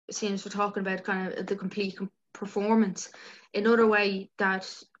since we're talking about kind of the complete performance, another way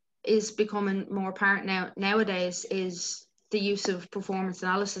that is becoming more apparent nowadays is the use of performance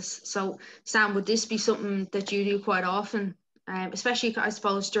analysis. So, Sam, would this be something that you do quite often, especially I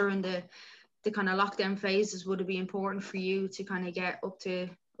suppose during the kind of lockdown phases? Would it be important for you to kind of get up to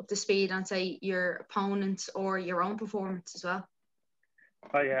speed on, say, your opponents or your own performance as well?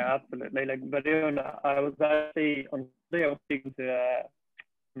 Oh yeah, absolutely. Like video, I was actually on Sunday, I was speaking to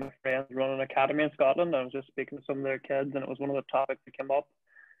my friends running an academy in Scotland. I was just speaking to some of their kids, and it was one of the topics that came up.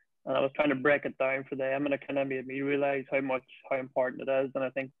 And I was trying to break it down for them, and it kind of made me realize how important it is. And I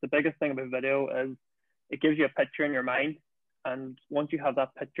think the biggest thing about video is it gives you a picture in your mind, and once you have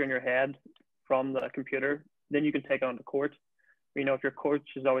that picture in your head from the computer, then you can take it on the court. You know, if your coach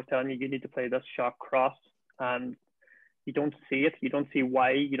is always telling you need to play this shot cross, and you don't see it, you don't see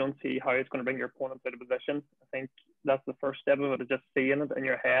why, you don't see how it's going to bring your opponent out of position. I think that's the first step of it, is just seeing it in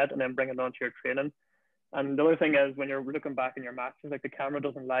your head and then bringing it onto your training. And the other thing is, when you're looking back in your matches, like, the camera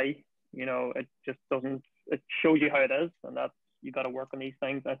doesn't lie. You know, it just doesn't. It shows you how it is, and that's, you got to work on these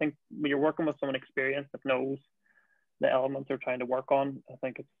things. I think when you're working with someone experienced that knows the elements they're trying to work on, I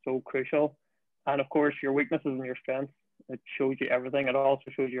think it's so crucial. And of course, your weaknesses and your strengths. It shows you everything. It also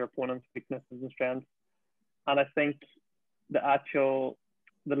shows your opponent's weaknesses and strengths. And I think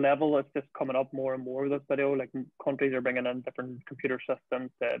the level is just coming up more and more with this video. Like, countries are bringing in different computer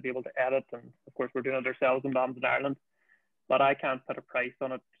systems to be able to edit, and of course we're doing it ourselves in Badminton Ireland. But I can't put a price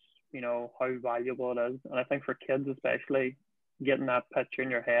on it, you know, how valuable it is. And I think for kids especially, getting that picture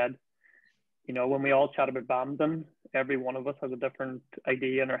in your head, you know, when we all chat about badminton, every one of us has a different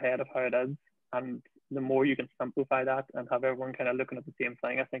idea in our head of how it is. And the more you can simplify that and have everyone kind of looking at the same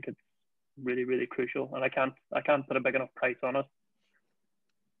thing, I think it's really, really crucial. And I can't put a big enough price on it.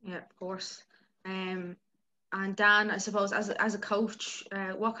 Yeah, of course. And Dan, I suppose as a coach,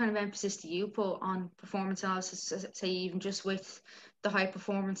 what kind of emphasis do you put on performance analysis, say even just with the high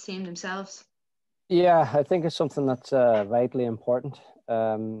performance team themselves? Yeah, I think it's something that's vitally important.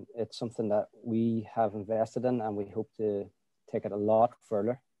 It's something that we have invested in, and we hope to take it a lot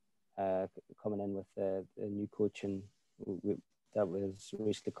further. Coming in with a new coach that was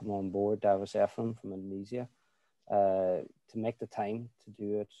recently come on board, Davis Ephraim from Indonesia, to make the time to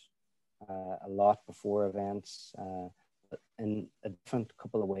do it a lot before events, in a different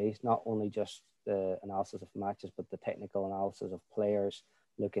couple of ways, not only just the analysis of matches, but the technical analysis of players,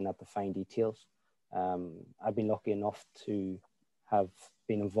 looking at the fine details. I've been lucky enough to have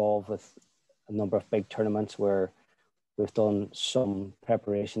been involved with a number of big tournaments where we've done some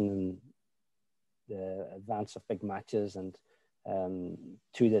preparation in the advance of big matches, and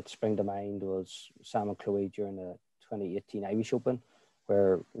two that spring to mind was Sam and Chloe during the 2018 Irish Open,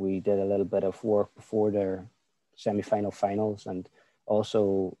 where we did a little bit of work before their semi-final finals, and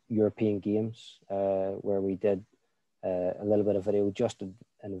also European Games, where we did a little bit of video just in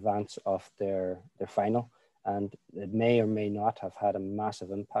advance of their final. And it may or may not have had a massive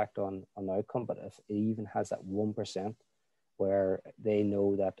impact on the outcome, but if it even has that 1% where they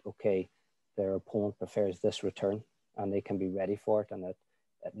know that, okay, their opponent prefers this return and they can be ready for it, and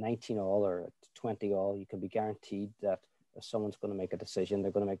at 19 all or at 20 all, you can be guaranteed that if someone's going to make a decision,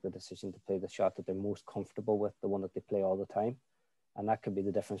 they're going to make the decision to play the shot that they're most comfortable with, the one that they play all the time. And that could be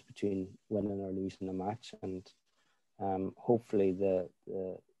the difference between winning or losing a match. And hopefully the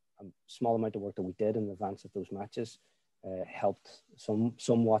small amount of work that we did in advance of those matches helped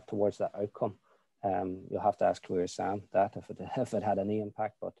somewhat towards that outcome. You'll have to ask Chloe or Sam that if it had any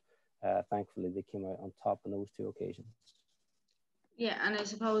impact, but thankfully they came out on top on those two occasions. Yeah, and I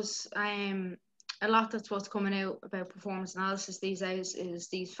suppose a lot that's what's coming out about performance analysis these days is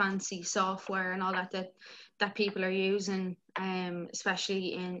these fancy software and all that people are using,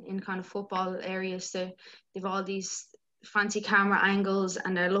 especially in kind of football areas. They've all these fancy camera angles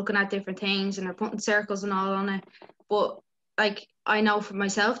and they're looking at different things and they're putting circles and all on it. But like, I know for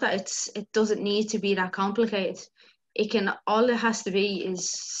myself that it doesn't need to be that complicated. All it has to be is,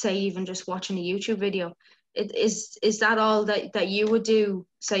 say, even just watching a YouTube video. Is that all that you would do,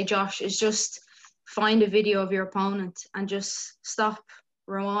 say, Josh, is just find a video of your opponent and just stop,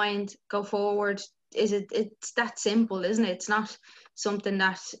 rewind, go forward? It's that simple, isn't it? It's not something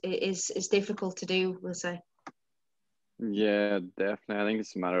that is difficult to do, we'll say. Yeah, definitely. I think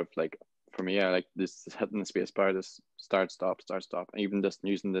it's a matter of, like, for me, I like this hitting the space bar, this start, stop, and even just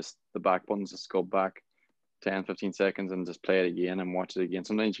using the back buttons, just go back 10, 15 seconds and just play it again and watch it again.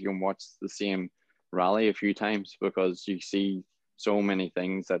 Sometimes you can watch the same rally a few times because you see so many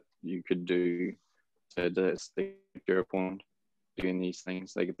things that you could do to stick your opponent doing these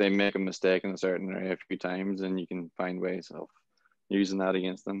things. Like, if they make a mistake in a certain area a few times, then you can find ways of using that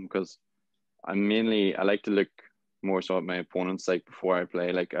against them, because I like to look more so at my opponents like before I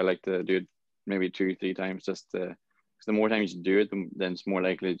play. Like I like to do it maybe 2-3 times just to, because the more times you do it, then it's more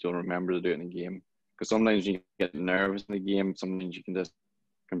likely that you'll remember to do it in a game. Because sometimes you get nervous in the game, sometimes you can just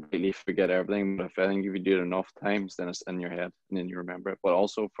completely forget everything. But I think if you do it enough times, then it's in your head and then you remember it. But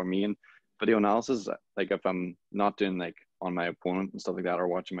also for me in video analysis, like if I'm not doing like on my opponent and stuff like that, or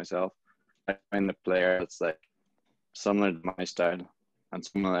watching myself, I find the player that's like similar to my style and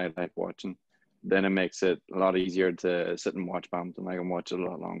someone I like watching, then it makes it a lot easier to sit and watch badminton. I can watch it a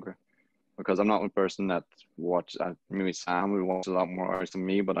lot longer, because I'm not a person that maybe Sam would watch a lot more hours than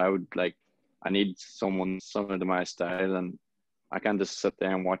me, but I need someone similar to my style, and I can't just sit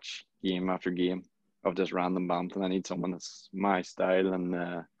there and watch game after game of just random badminton. I need someone that's my style,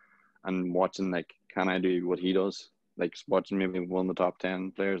 and watching like, can I do what he does? Like watching maybe one of the top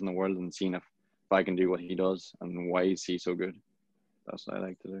 10 players in the world and seeing if I can do what he does and why is he so good. That's what I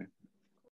like to do.